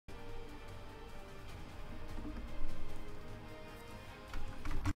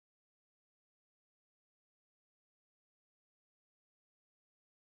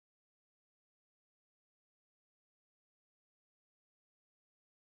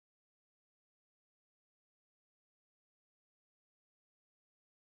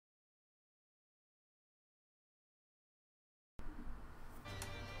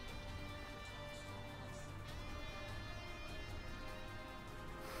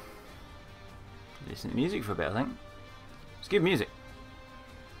Listen to music for a bit, I think. It's good music.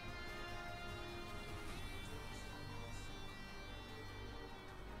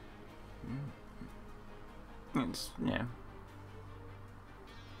 It's, yeah,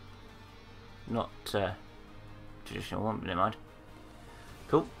 not traditional one, but never mind.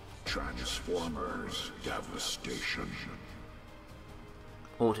 Cool. Transformers Devestation.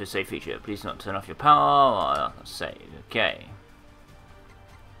 Auto save feature. Please not turn off your power. Save. Okay.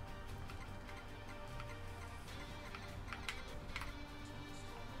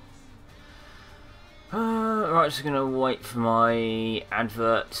 Right, just gonna wait for my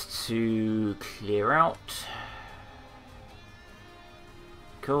advert to clear out.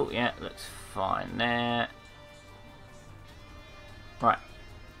 Cool, yeah, looks fine there. Right.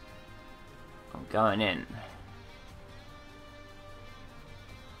 I'm going in.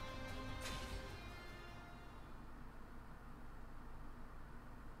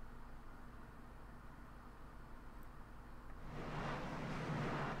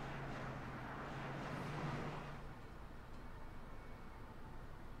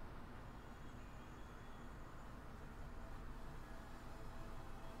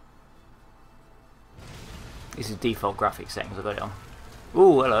 This is default graphics settings, I've got it on.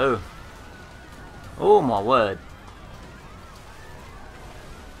 Ooh, hello. Oh my word.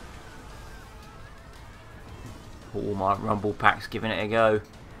 All my rumble packs giving it a go.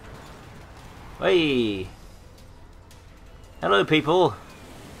 Hey! Hello people!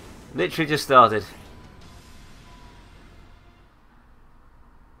 Literally just started.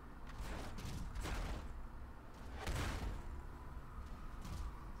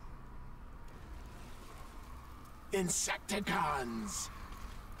 Insecticons!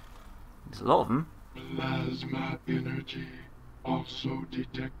 There's a lot of them. Plasma energy also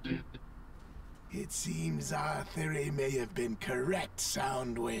detected. It seems our theory may have been correct,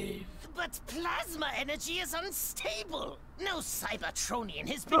 Soundwave. But plasma energy is unstable. No Cybertronian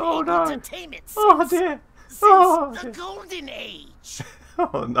has been Oh, able no. to tame it since, Oh dear! since Oh, the dear. Golden Age.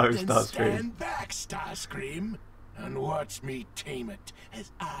 Oh no, Then Starscream. stand back, Starscream, and watch me tame it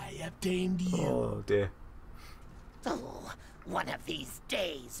as I have tamed you. Oh dear. Oh, one of these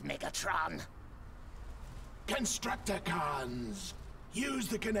days, Megatron. Constructicons! Use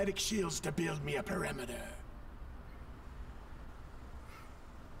the kinetic shields to build me a perimeter.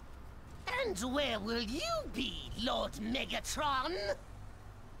 And where will you be, Lord Megatron?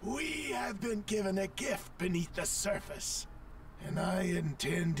 We have been given a gift beneath the surface, and I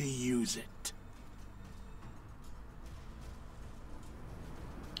intend to use it.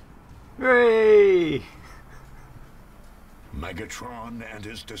 Hooray! Megatron and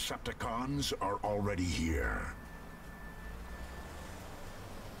his Decepticons are already here.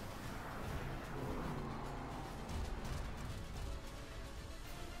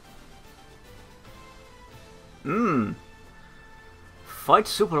 Fight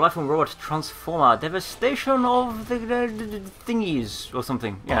super life and robot transformer. Devestation of the thingies or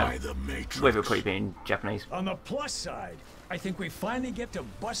something. Yeah. By the Matrix. Whatever it could be in Japanese. On the plus side, I think we finally get to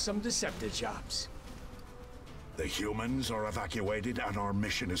bust some Deceptichops. The humans are evacuated and our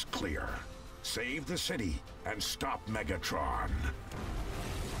mission is clear. Save the city and stop Megatron.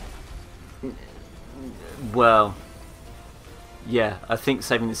 Well, yeah, I think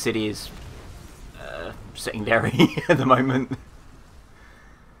saving the city is secondary at the moment.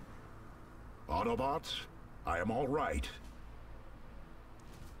 Autobots, I am all right.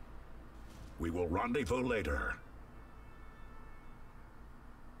 We will rendezvous later.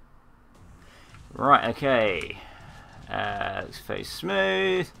 Right, okay. Looks very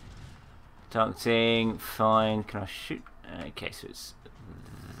smooth. Targeting, fine. Can I shoot? Okay, so it's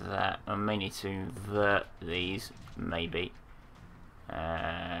that. I may need to invert these, maybe.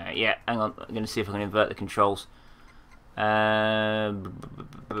 Yeah, hang on. I'm going to see if I can invert the controls.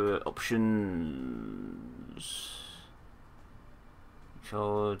 Options.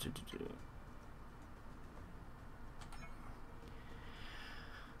 Control.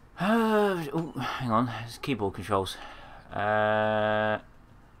 Oh, hang on. It's keyboard controls.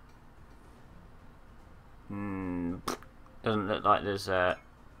 Doesn't look like there's a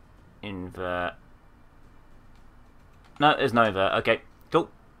invert. No, there's no invert. Okay, cool.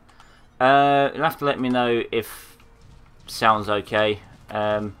 You'll have to let me know if sounds okay.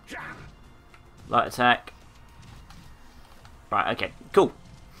 Light attack. Right, okay, cool.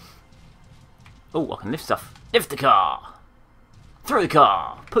 Oh, I can lift stuff. Lift the car. Throw the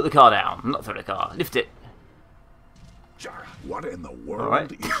car. Put the car down. Not throw the car. Lift it. What in the world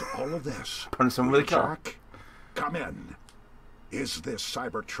right. is all of this? Punch someone with a car. Jack, come in. Is this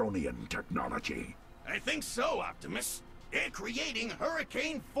Cybertronian technology? I think so, Optimus. and creating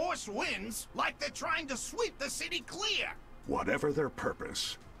hurricane-force winds like they're trying to sweep the city clear. Whatever their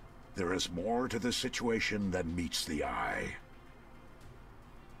purpose, there is more to the situation than meets the eye.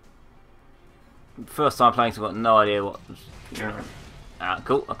 First time playing, so I've got no idea what.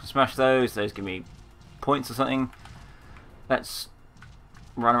 Cool. I can smash those. Those give me points or something. Let's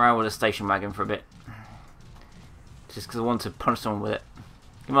run around with a station wagon for a bit. Just because I want to punch someone with it.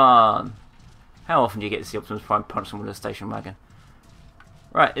 Come on. How often do you get to see Optimus Prime punch someone with a station wagon?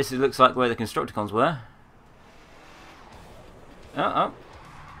 Right, this looks like where the Constructicons were. Uh-oh.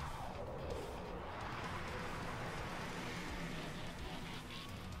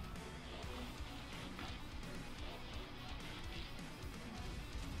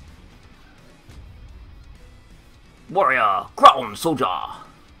 Warrior, ground soldier.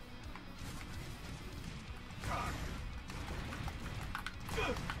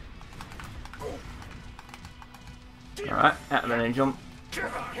 Alright, out of the energy jump.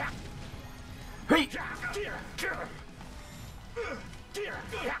 Hey!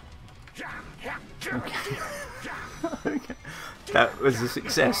 Okay. Okay. That was a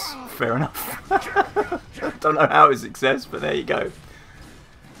success. Fair enough. Don't know how it was a success, but there you go.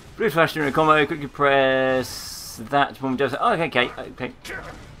 Blue flash during a combo, quickly press that when we do it. Oh, okay.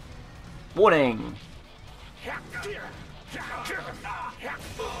 Warning!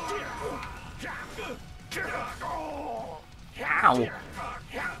 Ow!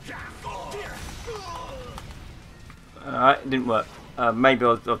 Alright, it didn't work. Maybe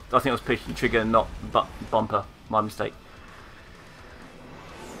I think I was pushing the trigger, not bumper. My mistake.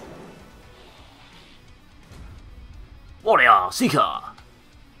 Warrior Seeker!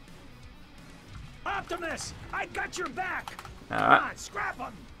 Optimus, I got your back! Alright. Come on, scrap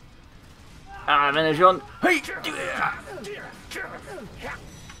him! Manage on. Hey!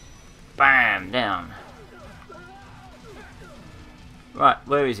 Bam! Down. Right,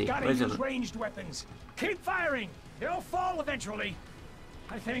 where is he? Gotta Where's use it? ranged weapons. Keep firing! They'll fall eventually.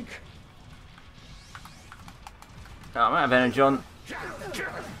 I think. Oh, I'm out of energy on.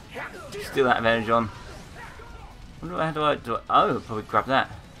 Still out of energy on. Wonder how do I do it? Oh, probably grab that.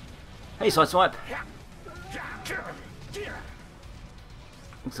 Hey, sideswipe.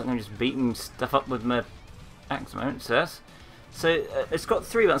 Looks like I'm just beating stuff up with my axe at the moment, so it's got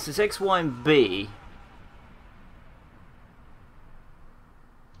 3 buttons. It's X, Y, and B.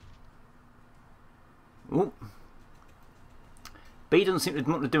 Ooh. B doesn't seem to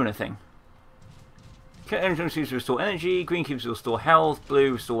want to do anything. Energy keeps to restore energy. Green keeps to restore health.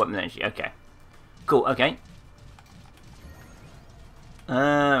 Blue restore weapon energy. Okay. Cool. Okay.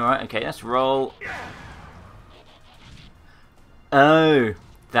 Right. Okay. Let's roll. Oh,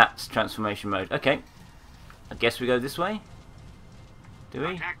 that's transformation mode. Okay. I guess we go this way. Do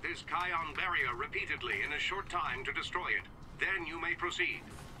we? Attack this Kion barrier repeatedly in a short time to destroy it. Then you may proceed.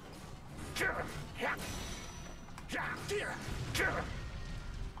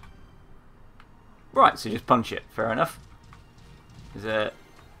 Right, so just punch it. Fair enough. There's a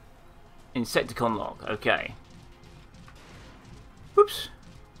Insecticon log. Okay. Whoops.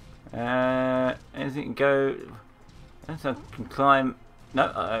 Anything can go. Anything I can climb.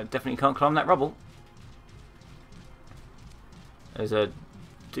 No, I definitely can't climb that rubble. There's a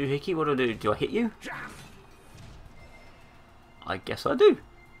doohickey. What do I do? Do I hit you? I guess I do.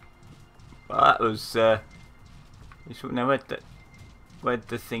 Well, that was. You should know where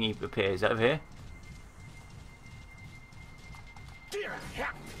the thingy appears. Over here.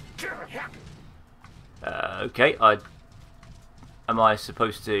 Okay. Am I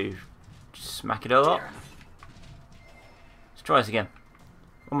supposed to smack it all up? Let's try this again.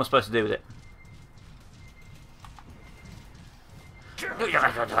 What am I supposed to do with it?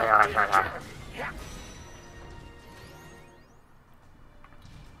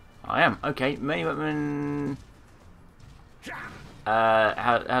 I am. Okay, main weapon.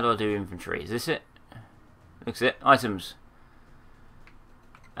 How do I do infantry? Is this it? Looks it. Items.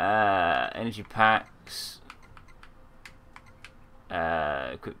 Energy packs.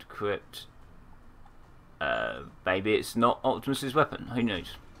 Equipped. Maybe it's not Optimus's weapon. Who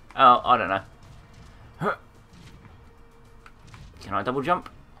knows? Oh, I don't know. Can I double jump?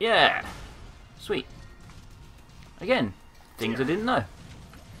 Yeah. Sweet. Again, things I didn't know.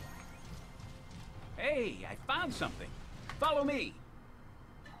 Hey, I found something. Follow me.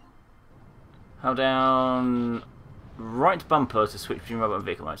 Hold down right bumper to switch between robot and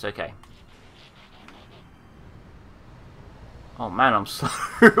vehicle modes. Okay. Oh man, I'm slow.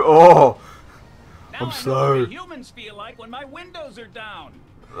 Oh, Now I'm I know slow. what humans feel like when my windows are down.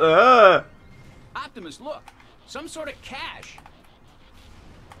 Optimus, look. Some sort of cache.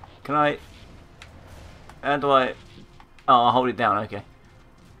 Can I? How do I? Oh, I'll hold it down, okay.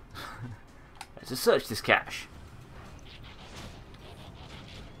 Let's search this cache.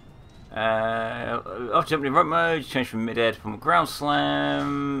 After jumping in rope mode, change from mid-air to ground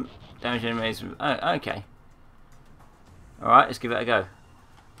slam. Damage enemies. Oh, okay. Alright, let's give it a go.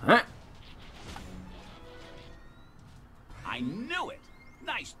 Huh? I knew it.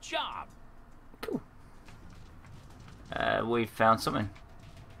 Nice job. Cool. We found something.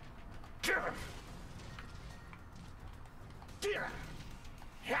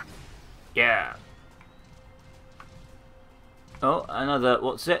 Yeah. Oh, another.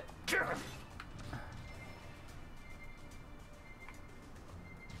 What's it?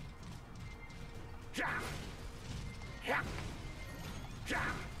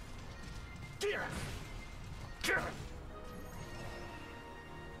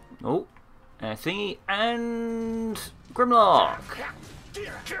 Oh, thingy and Grimlock.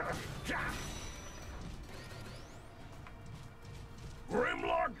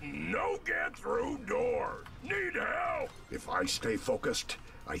 Grimlock, no get through door. Need help. If I stay focused,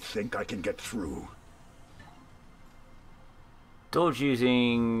 I think I can get through. Dodge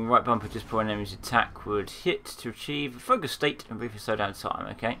using right bumper just before an enemy's attack would hit to achieve a focus state and briefly slow down time.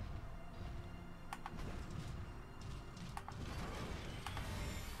 Okay.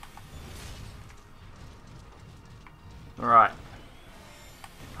 Right.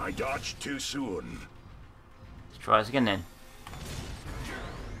 I dodged too soon. Let's try this again then.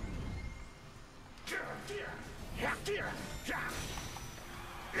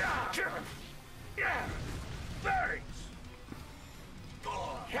 Thanks.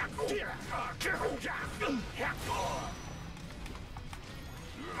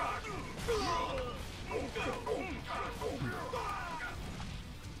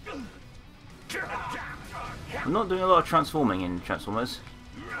 I'm not doing a lot of transforming in Transformers.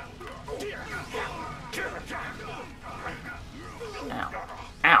 Ow.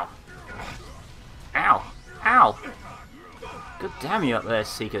 Ow. Ow. Ow. God damn you up there,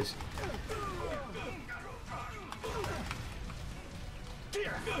 Seekers.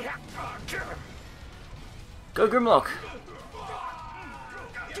 Go Grimlock.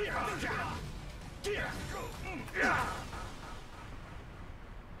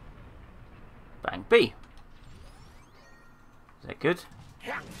 Bang B. Is that good?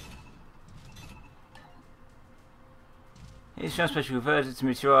 Is transmission converted to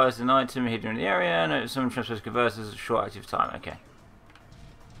materialize an item hidden in the area? No, some transmission converters a short active time. Okay.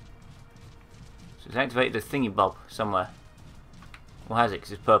 So it's activated a thingy bob somewhere. Or has it?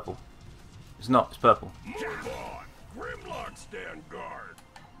 Because it's purple. It's not. It's purple. Move on. Grimlock stand guard.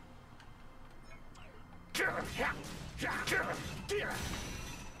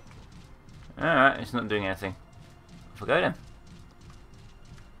 Alright, it's not doing anything. Off we go then.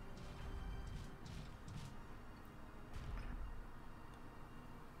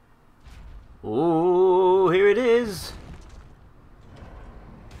 Ooh, here it is.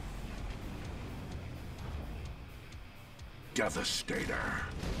 Devastator.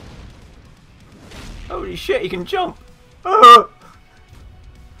 Holy shit, he can jump. Ah!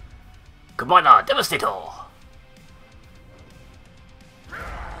 Goodbye now, Devastator.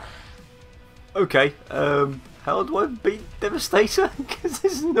 Okay, how do I beat Devastator? Because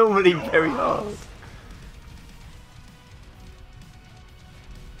it's normally very hard.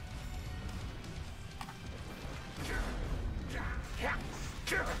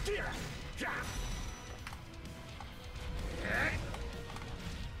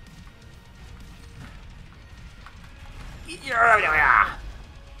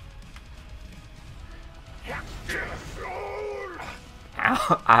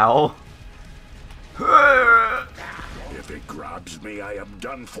 Ow. Ow. If it grabs me, I am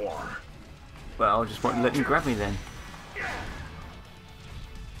done for. Well, I just won't let him grab me then.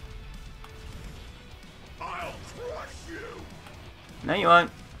 I'll crush you. No, you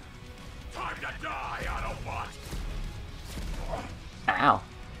won't. Time to die, Autobot. Ow.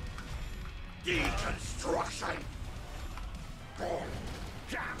 Deconstruction.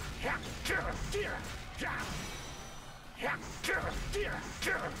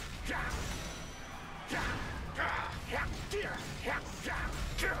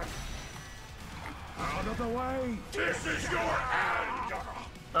 Out of the way! This is your end!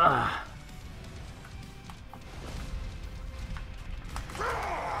 Ugh.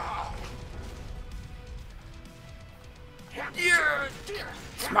 Yeah.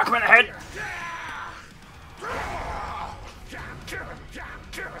 Smack him in the head!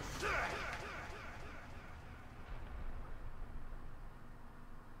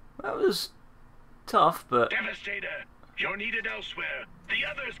 That was tough, but... Devastator, you're needed elsewhere. The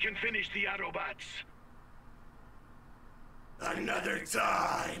others can finish the Autobots. Another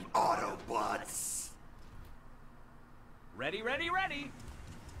time, Autobots! Ready, ready, ready.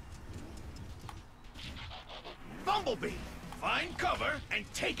 Bumblebee, find cover and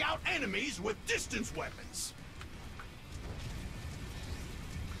take out enemies with distance weapons.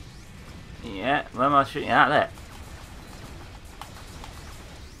 Yeah, where am I shooting at there?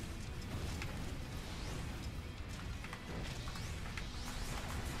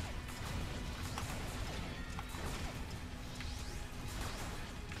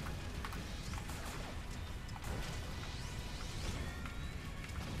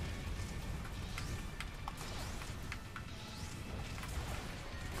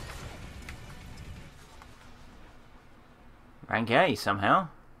 Rank A somehow.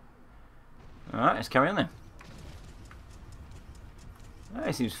 Alright, let's carry on then. Oh,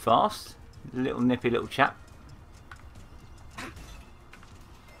 he seems fast. Little nippy little chap.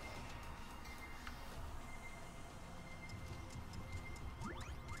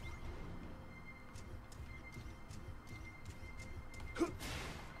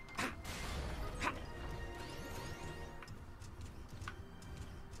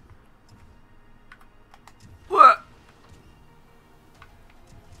 What?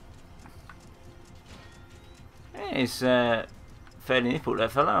 He's fairly nippled,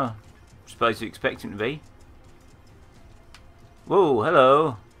 that fella. I suppose you expect him to be. Whoa,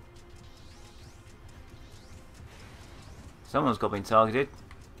 hello. Someone's got been targeted.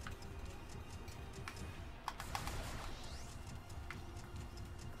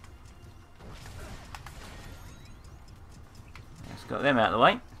 Let's got them out of the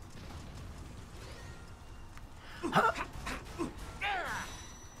way.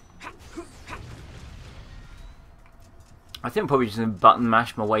 I think I'm probably just going to button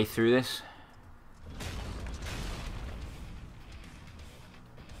mash my way through this.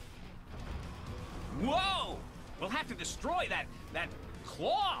 Whoa! We'll have to destroy that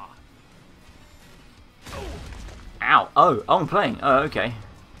claw. Ow! Oh, I'm playing. Oh, okay.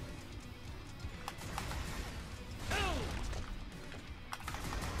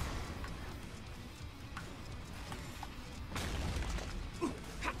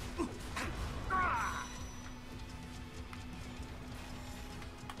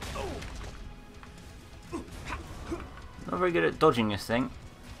 Not very good at dodging this thing.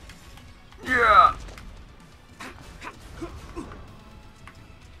 Yeah.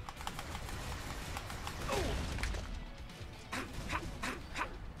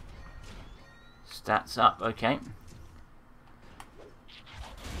 Stats up, okay.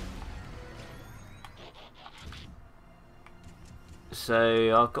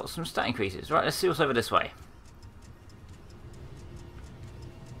 So I've got some stat increases. Right, let's see what's over this way.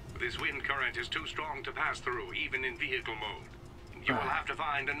 This wind current is too strong to pass through, even in vehicle mode. You will have to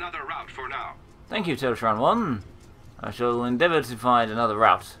find another route for now. Thank you, Teltron 1. I shall endeavour to find another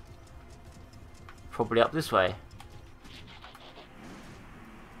route. Probably up this way.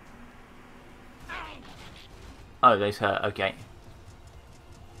 Oh, those hurt, okay.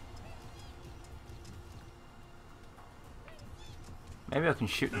 Maybe I can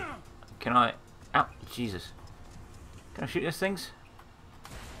shoot them. Can I? Ow, Jesus. Can I shoot those things?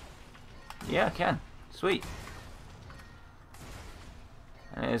 Yeah, I can. Sweet.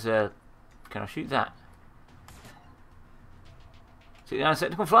 And there's a... Can I shoot that? See the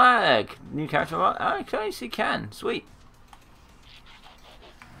technical flag! New character, right? Okay, yes, you can. Sweet.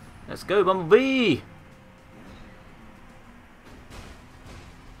 Let's go, Bumblebee!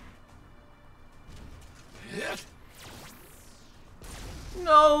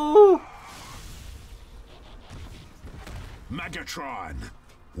 No! Megatron,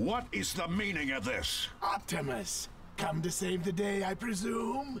 what is the meaning of this? Optimus, come to save the day, I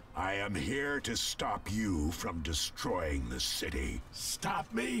presume? I am here to stop you from destroying the city.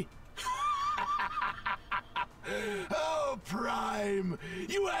 Stop me? Oh, Prime,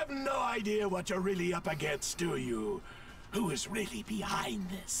 you have no idea what you're really up against, do you? Who is really behind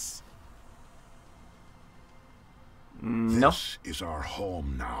this? No. This is our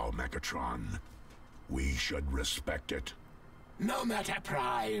home now, Megatron. We should respect it. No matter,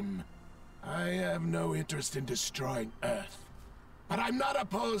 Prime. I have no interest in destroying Earth. But I'm not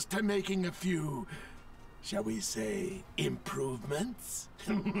opposed to making a few, shall we say, improvements?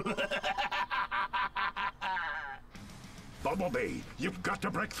 Bumblebee, you've got to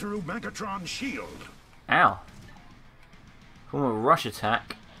break through Megatron's shield. Ow. Form a rush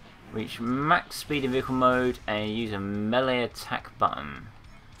attack. Reach max speed in vehicle mode and use a melee attack button.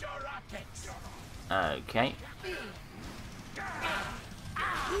 Okay.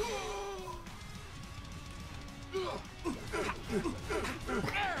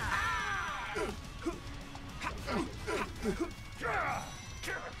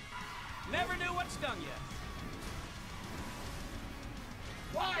 Never knew what stung you.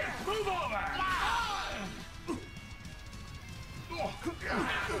 Why? Move over!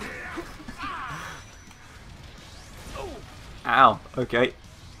 Ow. Okay.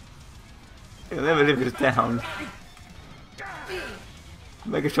 He'll never live this down.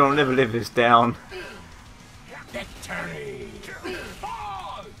 Megatron will never live this down. Victory!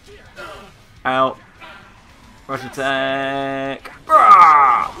 Out. Rush attack.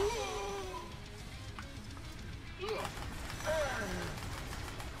 Brah!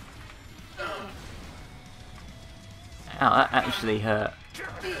 Ow, that actually hurt.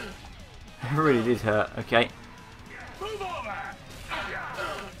 It really did hurt. Okay. Move over!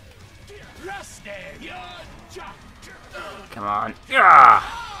 Rusted! Come on.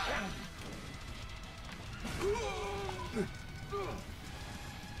 Ah!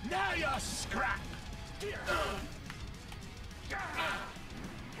 Now you're scrapped!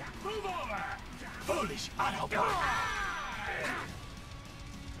 Move over! Foolish Autobot!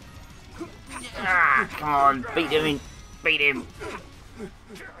 Ah, come on, beat him, beat him.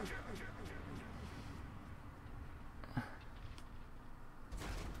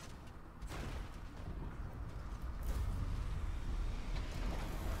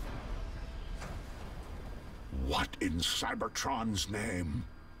 What in Cybertron's name?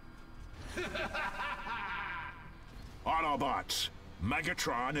 Autobots,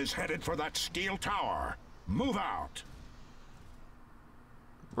 Megatron is headed for that steel tower. Move out.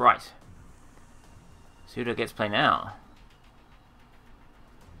 Right. Pseudo gets play now.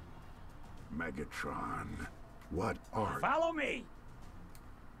 Megatron, what are you? Follow me.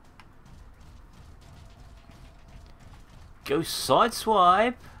 Go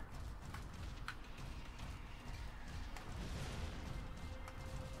sideswipe.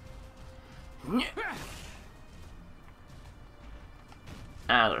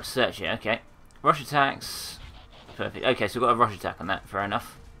 Ah, I've got to search it, okay. Rush attacks. Perfect. Okay, so we've got a rush attack on that, fair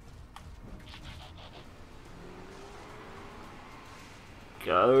enough.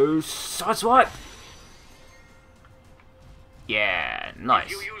 Go sideswipe! Yeah, nice.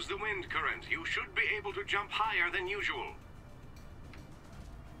 If you use the wind current, you should be able to jump higher than usual.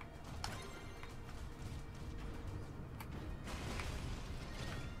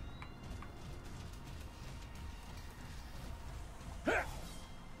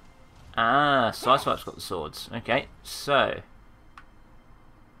 Ah, sideswipe's got the swords. Okay, so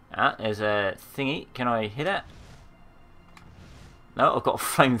there's a thingy. Can I hit it? No, I've got a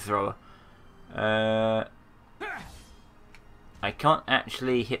flamethrower. I can't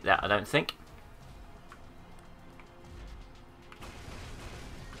actually hit that, I don't think.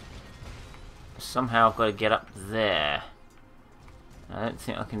 Somehow I've got to get up there. I don't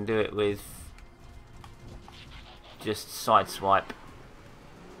think I can do it with just sideswipe.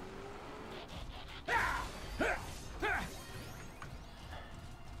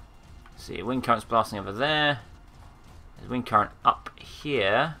 See, wind current's blasting over there. There's wind current up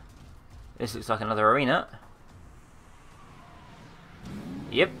here. This looks like another arena.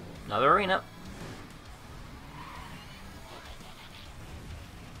 Yep, another arena.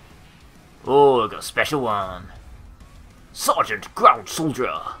 Oh, I got a special one. Sergeant Ground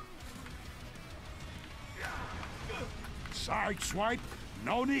Soldier. Sideswipe,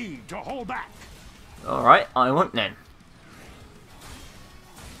 no need to hold back. Alright, I won't then.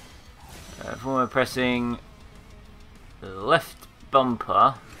 For we're pressing the left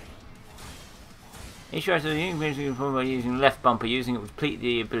bumper. Each right by using left bumper, using it to complete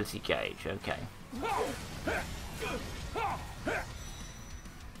the ability gauge. Okay.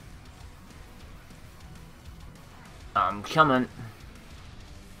 I'm coming.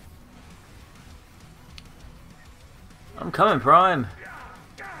 I'm coming, Prime.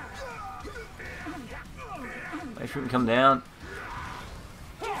 Wait for him to come down.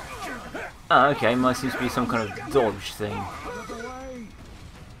 Oh, okay, mine seems to be some kind of dodge thing.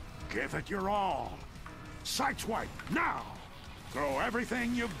 Give it your all. Sideswipe, now! Throw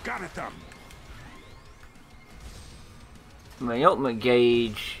everything you've got at them. My ultimate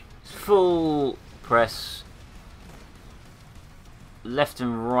gauge is full press left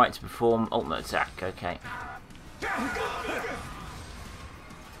and right to perform ultimate attack. Okay.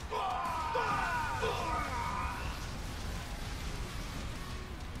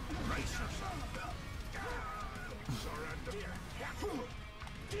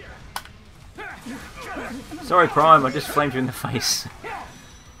 Sorry, Prime, I just flamed you in the face.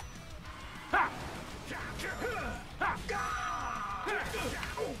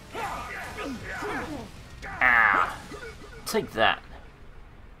 Ah, take that.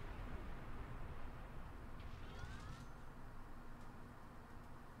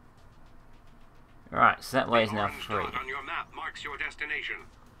 Right, so that way is The now orange free. dot on your map marks your destination.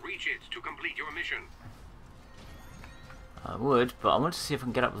 Reach it to complete your mission. I would, but I want to see if I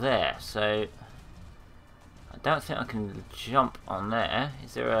can get up there. So I don't think I can jump on there.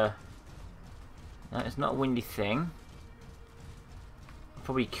 Is there a... No, it's not a windy thing. I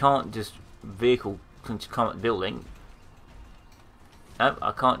probably can't just vehicle to climb up the building. No,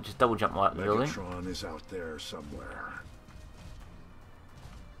 I can't just double jump right up the building. Megatron is out there somewhere.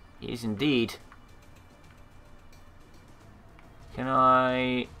 It is indeed. Can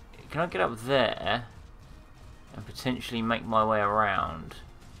I get up there and potentially make my way around?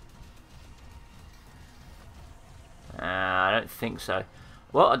 I don't think so.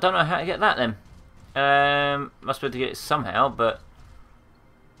 Well, I don't know how to get that then. Must be able to get it somehow, but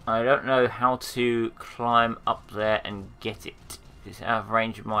I don't know how to climb up there and get it. It's out of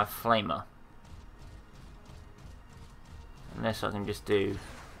range of my flamer. Unless I can just do...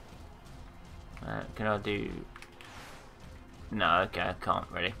 can I do... No, okay, I can't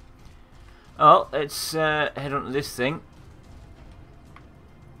really. Oh, let's head on to this thing.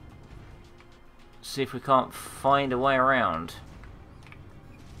 See if we can't find a way around.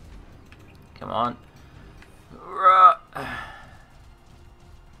 Come on.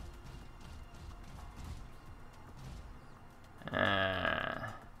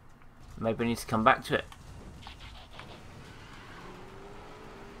 Maybe I need to come back to it.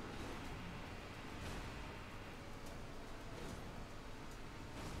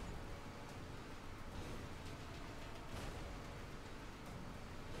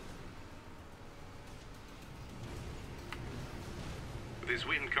 This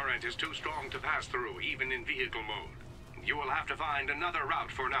wind current is too strong to pass through, even in vehicle mode. You will have to find another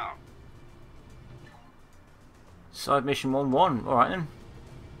route for now. Side mission 1-1. Alright then.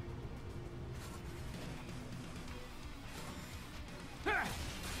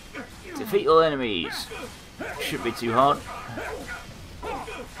 Defeat all enemies. Should be too hard.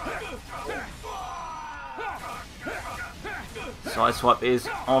 Sideswipe is,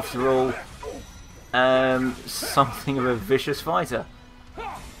 after all, something of a vicious fighter.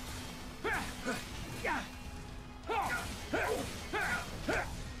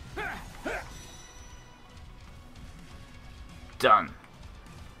 Done.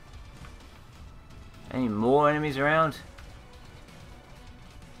 Any more enemies around?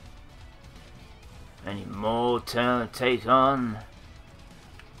 Any more to take on?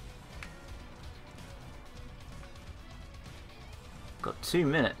 Got 2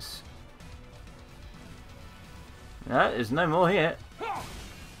 minutes. No, there's no more here.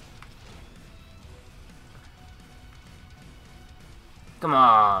 Come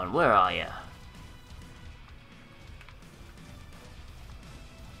on, where are you?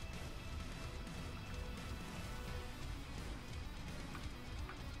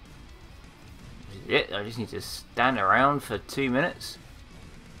 This is it. I just need to stand around for 2 minutes.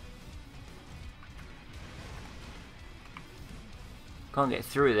 Can't get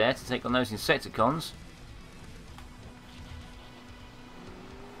through there to take on those Insecticons.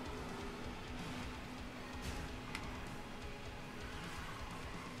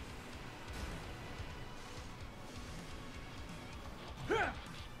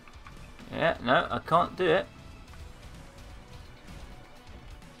 Yeah, no, I can't do it.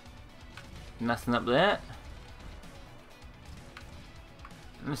 Nothing up there.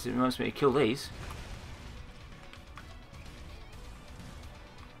 Unless it wants me to kill these.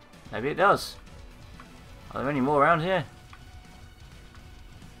 Maybe it does. Are there any more around here?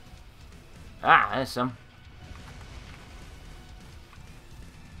 Ah, there's some.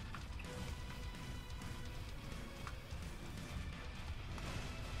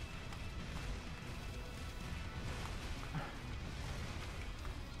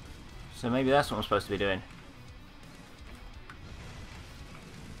 So maybe that's what I'm supposed to be doing.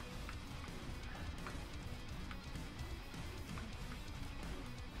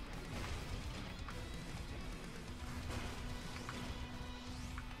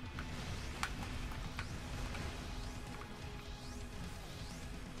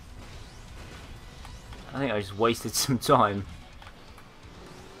 I think I just wasted some time.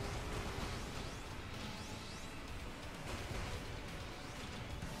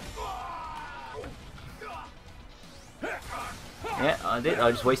 Yeah, I did.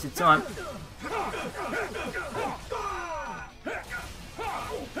 I just wasted time.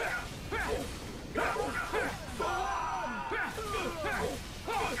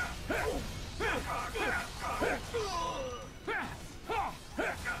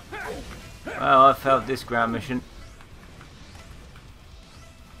 Well, I failed this ground mission.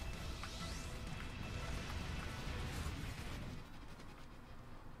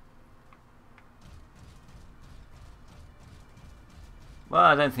 Well,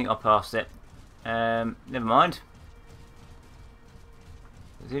 I don't think I passed it. Never mind.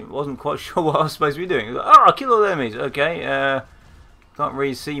 I wasn't quite sure what I was supposed to be doing. Like, oh, I'll kill all the enemies. Okay, can't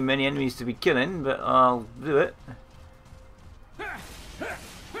really see many enemies to be killing, but I'll do it.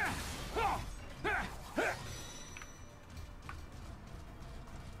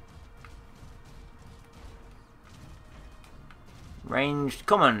 Ranged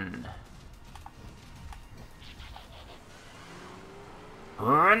common.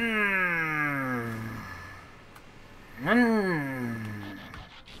 Run. Run.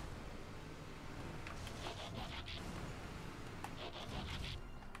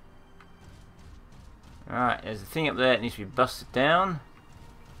 Alright, there's a thing up there that needs to be busted down.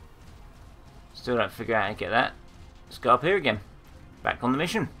 Still don't figure out how to get that. Let's go up here again. Back on the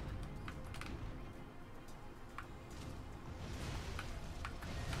mission.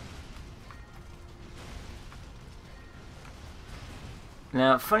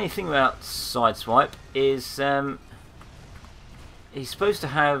 Now, funny thing about Sideswipe is he's supposed to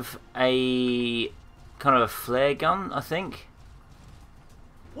have a kind of a flare gun, I think.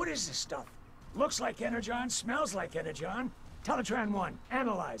 What is this stuff? Looks like energon, smells like energon. Teletran 1,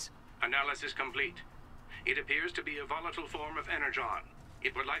 analyze. Analysis complete. It appears to be a volatile form of energon.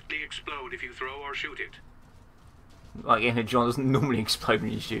 It would likely explode if you throw or shoot it. Like energon doesn't normally explode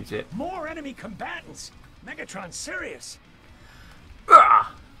when you shoot it. More enemy combatants. Megatron's serious.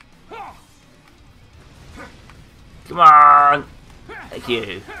 Ah! Come on! Thank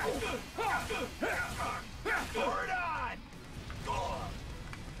you.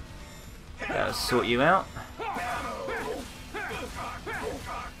 That'll sort you out.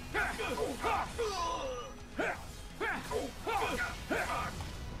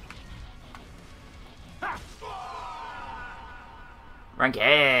 Rank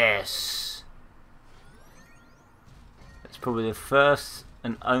S. That's probably the first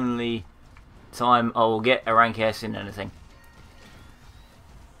and only time I will get a rank S in anything.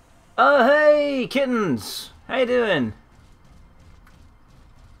 Oh hey, kittens! How you doing?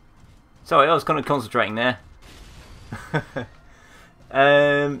 Sorry, I was kind of concentrating there.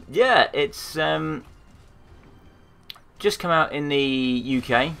 Yeah, it's just come out in the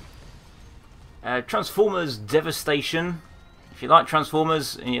UK. Transformers Devestation. If you like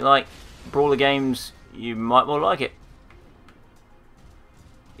Transformers and you like brawler games, you might well like it.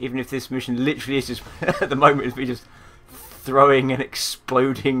 Even if this mission literally is just at the moment is me just throwing an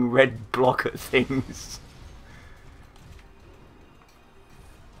exploding red block at things.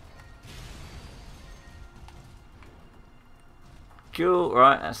 Cool,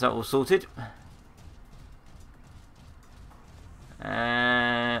 right, that's that all sorted.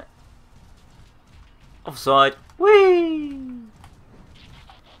 Offside. Whee!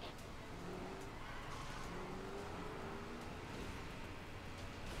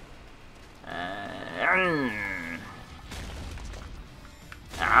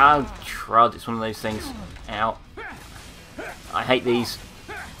 Oh, crud, it's one of those things. Ow. I hate these.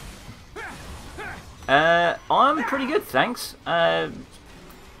 I'm pretty good, thanks.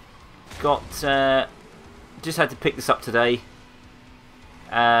 Just had to pick this up today.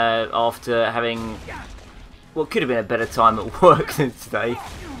 After having what could have been a better time at work than today.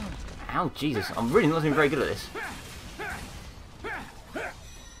 Ow, Jesus, I'm really not doing very good at this.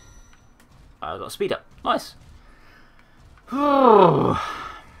 I got speed up. Nice.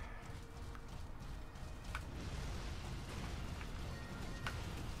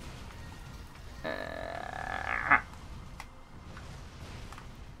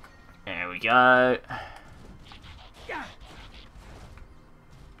 There we go.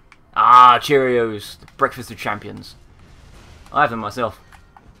 Ah, Cheerios, the breakfast of champions. I have them myself.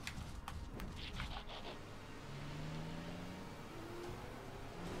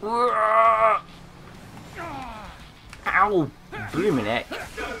 Ow, blooming heck.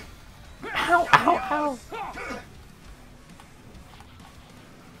 Ow, ow, ow.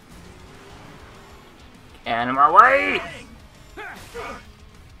 Get out of my way.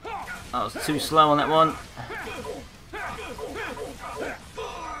 I was too slow on that one.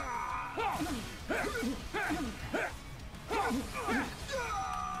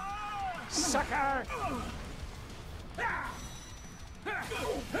 Sucker!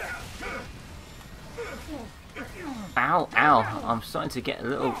 Ow, ow. I'm starting to get a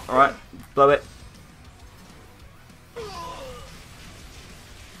little... Alright, blow it.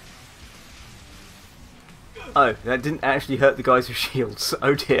 Oh, that didn't actually hurt the guys with shields.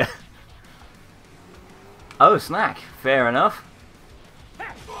 Oh dear. Oh, snack. Fair enough.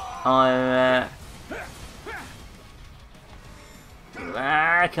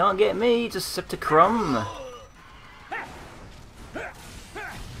 Can't get me, Decepticrum.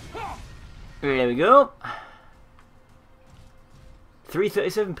 There we go.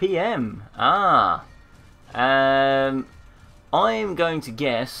 3:37 p.m. Ah. I'm going to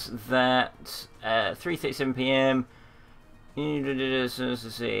guess that 3:37 p.m. Let's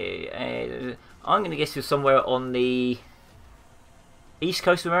see. I'm going to guess you're somewhere on the east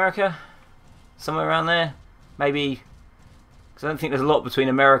coast of America, somewhere around there, maybe. Because I don't think there's a lot between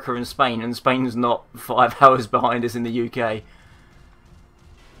America and Spain's not 5 hours behind us in the UK.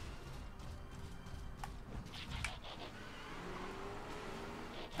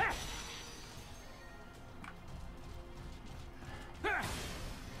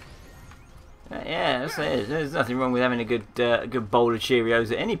 Yeah, that's it. There's nothing wrong with having a good bowl of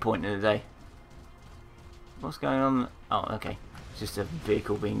Cheerios at any point in the day. What's going on? Oh, okay. It's just a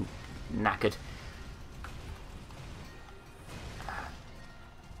vehicle being knackered.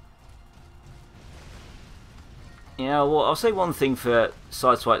 You know, well, I'll say one thing for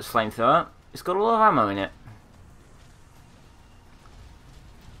Sideswipe's flamethrower. It's got a lot of ammo in it.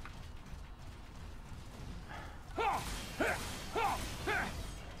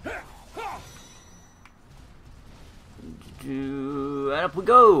 And up we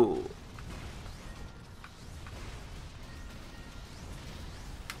go.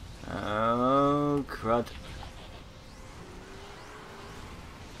 Oh, crud.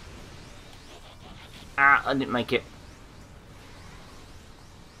 Ah, I didn't make it.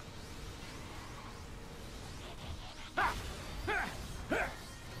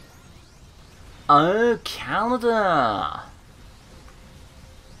 Oh, Canada.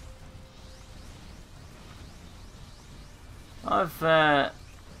 I've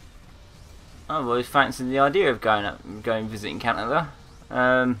always fancied the idea of going visiting Canada.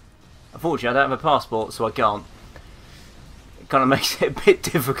 Unfortunately, I don't have a passport, so I can't. It kind of makes it a bit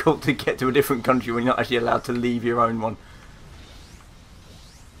difficult to get to a different country when you're not actually allowed to leave your own one.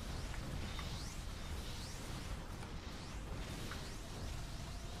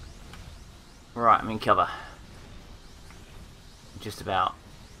 Right, I'm in cover. Just about.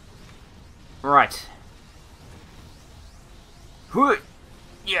 Right.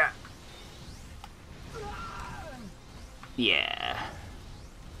 Yeah. Yeah.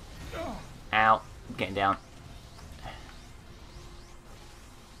 Ow. I'm getting down.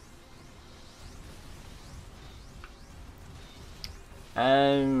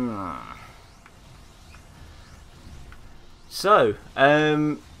 So,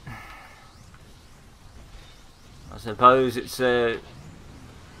 I suppose it's a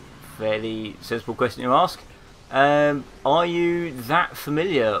fairly sensible question to ask. Are you that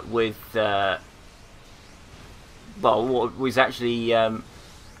familiar with well, what was actually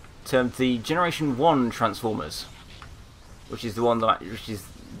termed the Generation 1 Transformers, which is the one that is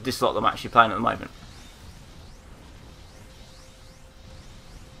this lot that I'm actually playing at the moment?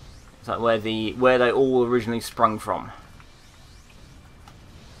 It's like where they all originally sprung from.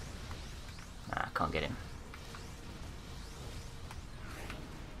 Ah, I can't get him.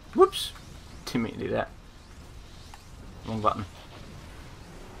 Whoops! Didn't mean to do that. Wrong button.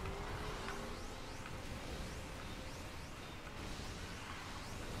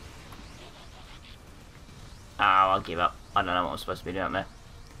 Oh, I'll give up. I don't know what I'm supposed to be doing there.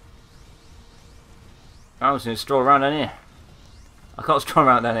 I was going to stroll around down here. I can't stroll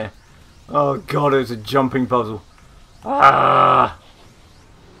around down here. Oh god, it's a jumping puzzle. Ah!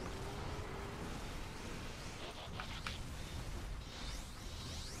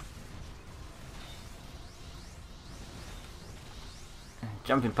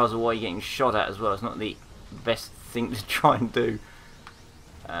 Jumping puzzle while you're getting shot at as well. It's not the best thing to try and do.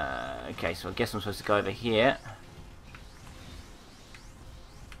 Okay, so I guess I'm supposed to go over here.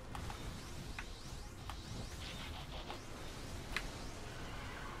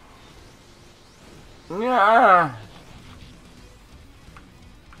 Yeah.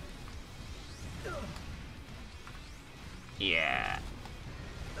 Yeah.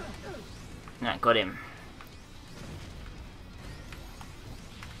 Nah, got him.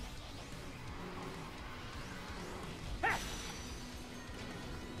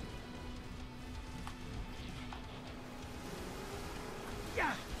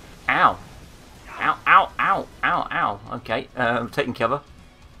 Ow. Ow, ow, ow, ow, ow. Okay, I'm taking cover.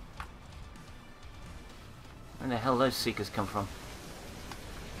 Where the hell those seekers come from?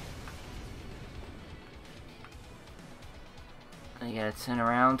 They're going to turn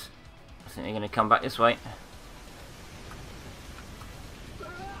around. I think they're going to come back this way.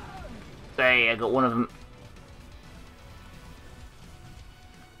 There, I got one of them.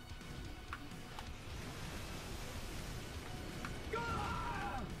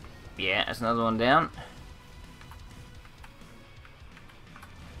 Yeah, that's another one down.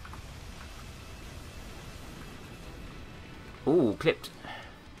 Ooh, clipped.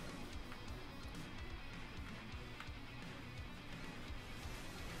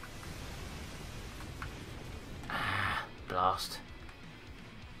 Ah, blast.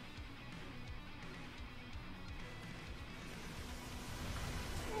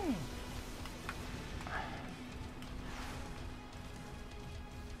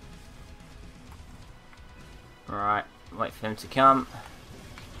 Right, wait for them to come.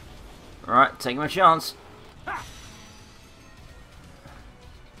 Right, taking my chance.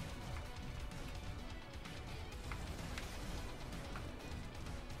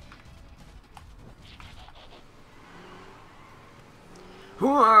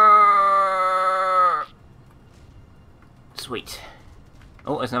 Sweet.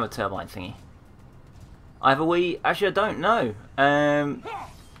 Oh, there's another turbine thingy. Either we... Actually, I don't know.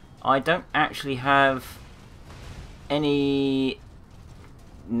 I don't actually have any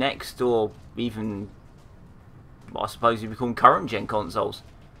next or even, I suppose you'd call them current gen consoles.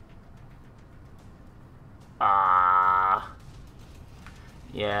 Yeah.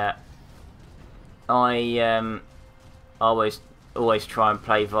 I always try and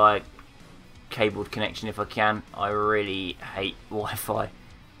play via cabled connection if I can. I really hate Wi-Fi.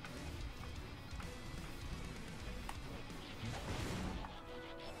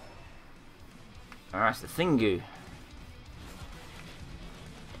 Alright, that's the Thingu.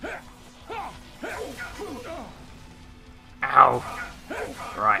 Ow!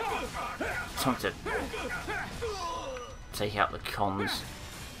 Right. Time to take out the cons.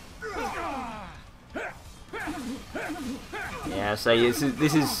 Yeah, so this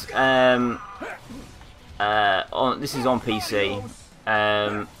is on PC.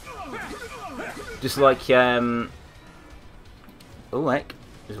 Just like oh heck,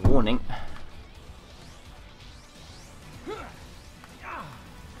 there's a warning.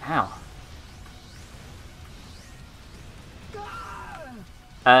 Ow.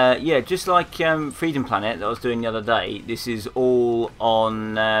 Yeah, just like Freedom Planet that I was doing the other day. This is all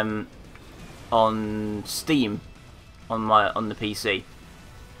on Steam on the PC.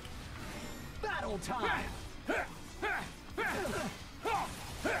 Battle time.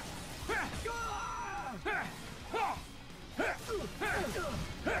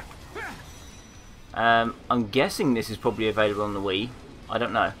 I'm guessing this is probably available on the Wii. I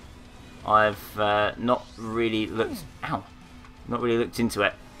don't know. I've not really looked. Ow! Not really looked into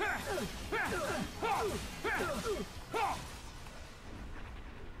it.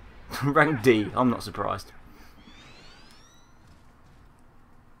 Rank D. I'm not surprised.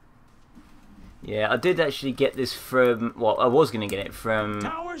 Yeah, I did actually get this from. Well, I was going to get it from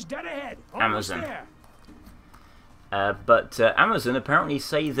Towers dead ahead. Amazon. But Amazon apparently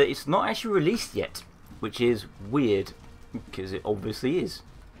say that it's not actually released yet, which is weird because it obviously is.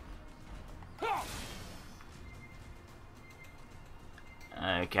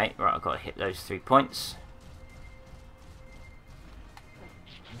 Okay, right, I've got to hit those 3 points.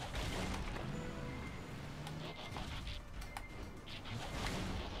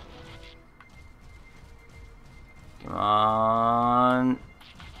 Come on.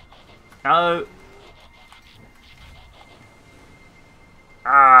 No.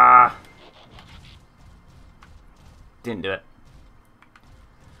 Ah. Didn't do it.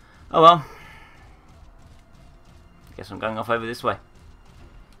 Oh well. Guess I'm going off over this way.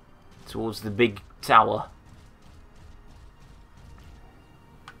 Towards the big tower.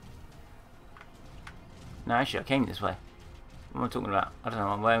 No, actually, I came this way. What am I talking about? I don't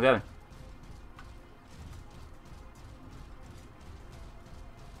know where I'm going.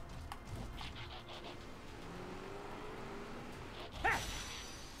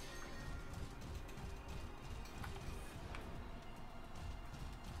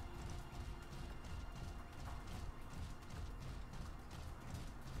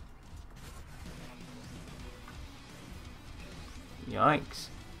 Yikes.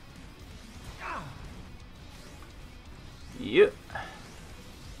 Yep.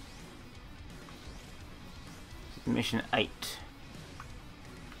 Mission 8.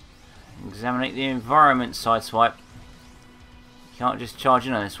 Examine the environment, sideswipe. You can't just charge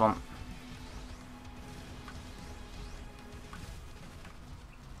in on this one.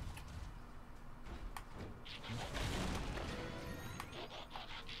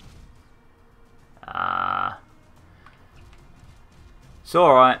 It's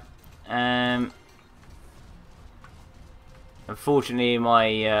alright. Unfortunately,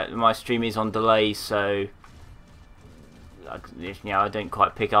 my stream is on delay, so I don't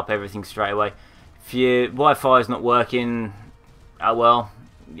quite pick up everything straight away. If your Wi-Fi is not working, oh well,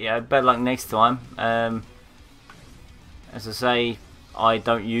 yeah, better luck next time. As I say, I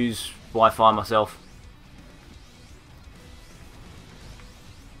don't use Wi-Fi myself.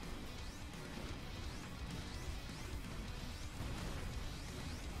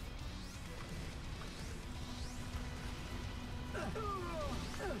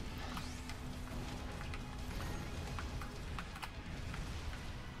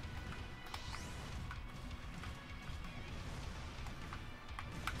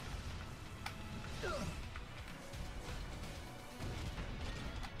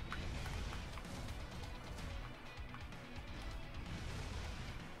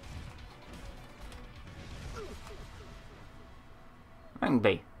 Can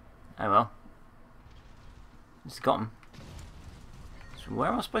be. Oh well. It's got him. So where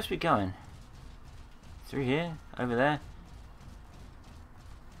am I supposed to be going? Through here? Over there?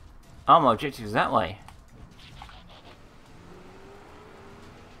 Oh, my objective is that way.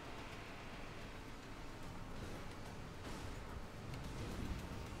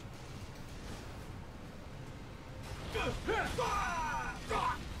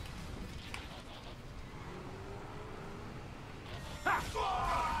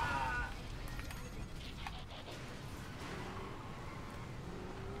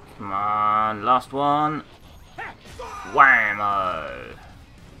 Come on, last one. Whammo!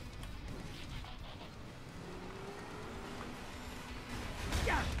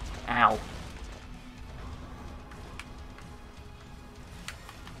 Ow.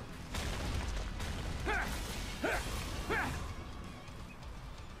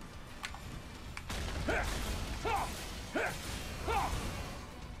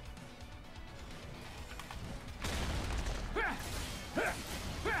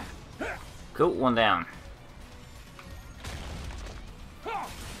 Cool, one down.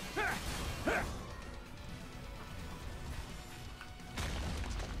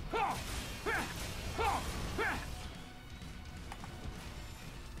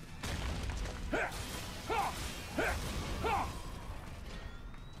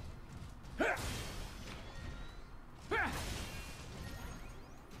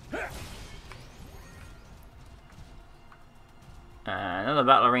 Another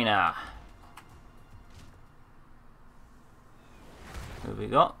battle arena. Who have we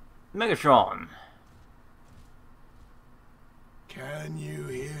got? Megatron. Can you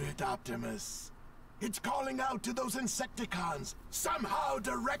hear it, Optimus? It's calling out to those Insecticons, somehow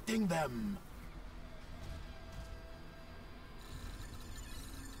directing them.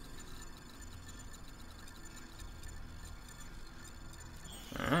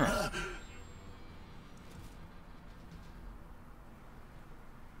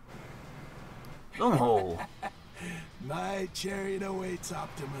 Long haul. My chariot awaits,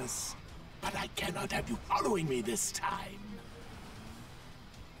 Optimus. But I cannot have you following me this time.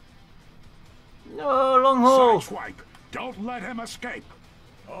 No, long haul. Sideswipe! Don't let him escape!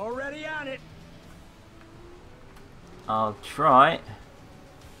 Already on it. I'll try.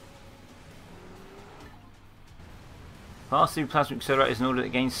 Pass through plasma accelerators in order that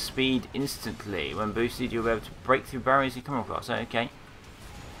gains speed instantly. When boosted, you'll be able to break through barriers you come across. Okay.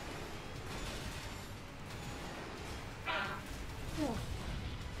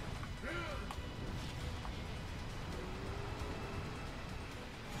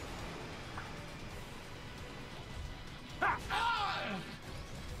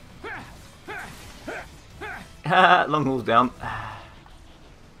 Long haul's down.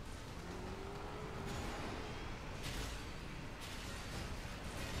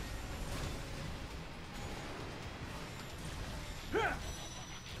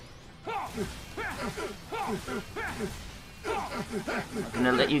 I'm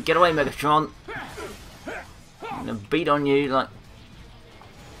gonna let you get away, Megatron. I'm gonna beat on you like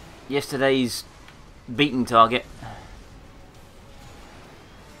yesterday's beaten target.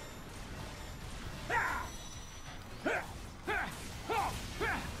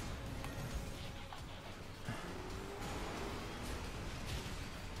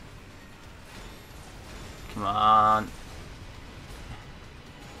 Come on.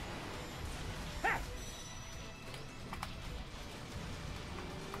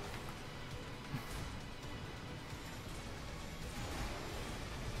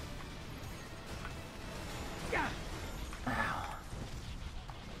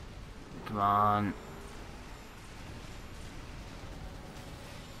 Come on.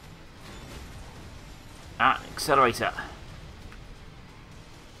 Accelerator.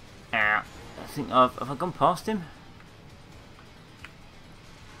 I think have I gone past him?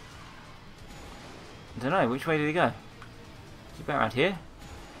 I don't know, which way did he go? Is he back around here?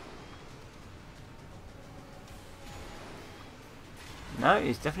 No,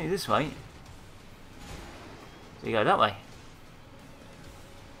 it's definitely this way. So you go that way.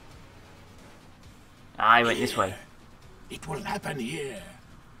 Ah, he went this way. It will happen here.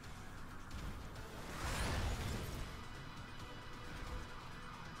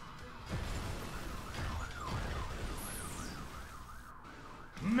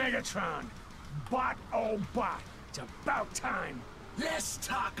 Megatron! Bot, oh bot! It's about time! Less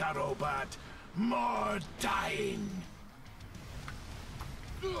talk, Autobot. More dying.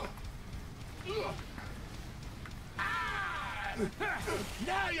 Ah!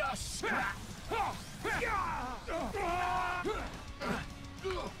 Now you're scrapped.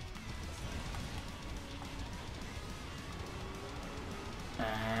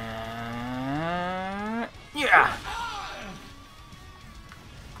 Yeah.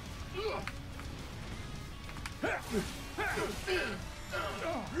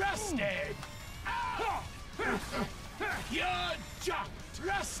 Rusted! You're jumped!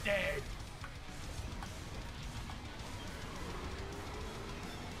 Rusted!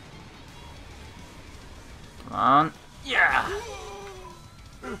 Come on. Yeah.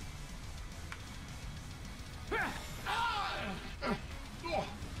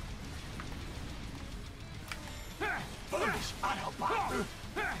 Foolish Autobot!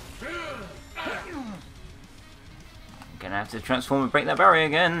 Gonna have to transform and break that barrier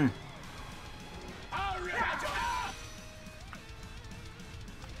again.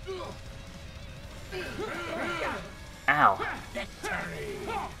 Ow. Victory!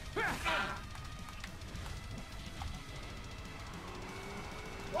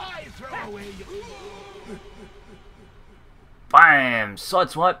 Why throw away your... Bam!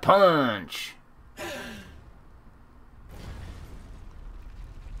 Sideswipe punch!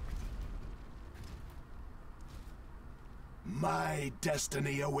 My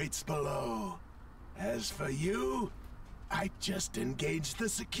destiny awaits below. As for you, I just engaged the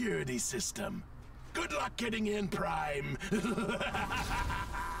security system. Good luck getting in, Prime.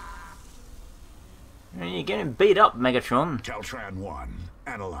 You're getting beat up, Megatron. Caltran 1,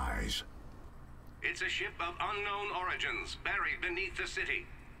 analyze. It's a ship of unknown origins, buried beneath the city.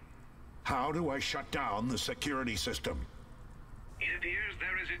 How do I shut down the security system? It appears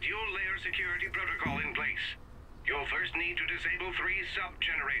there is a dual-layer security protocol in place. You'll first need to disable 3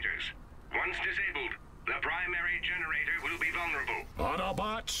 sub-generators. Once disabled, the primary generator will be vulnerable.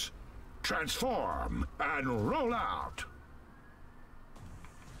 Autobots, transform and roll out.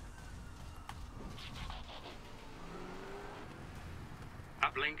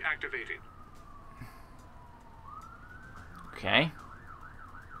 Uplink activated. Okay.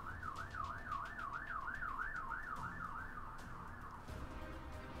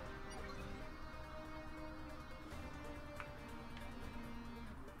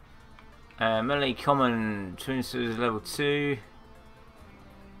 Melee common, twin scissors level 2.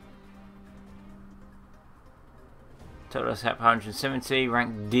 Total attack 170,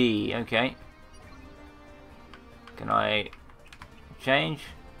 rank D, okay. Can I change?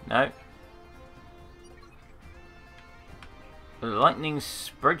 No. Lightning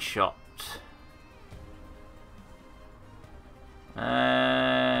spread shot.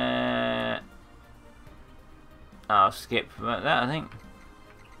 I'll skip about that, I think.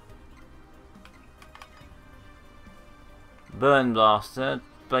 Burn blaster,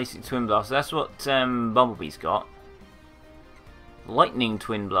 basic twin blaster. That's what Bumblebee's got. Lightning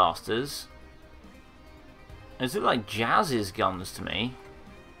twin blasters. Those look like Jazz's guns to me.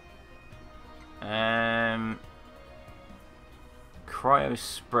 Cryo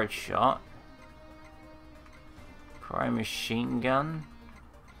spread shot. Cryo machine gun.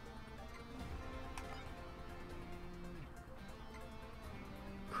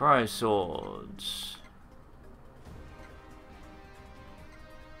 Cryo swords.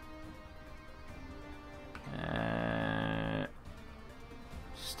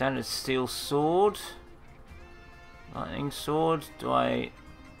 Standard steel sword. Lightning sword.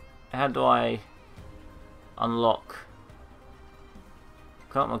 How do I unlock?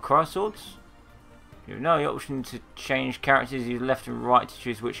 Can't my cryo swords? You have no option to change characters. Use left and right to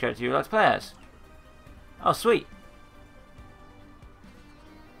choose which character you would like to play as. Oh, sweet.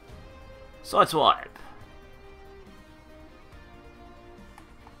 Sideswipe.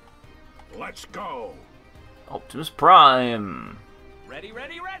 Let's go. Optimus Prime. Ready,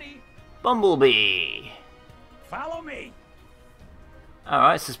 ready, ready. Bumblebee. Follow me.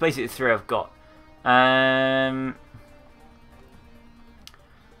 Alright, so it's basically the 3 I've got. I'm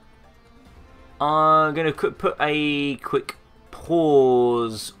going to put a quick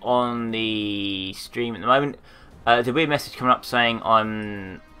pause on the stream at the moment. There'll be a message coming up saying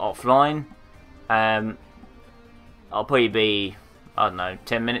I'm offline. I'll probably be, I don't know,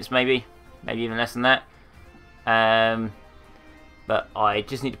 10 minutes maybe even less than that. But I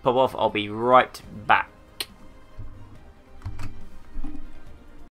just need to pop off. I'll be right back.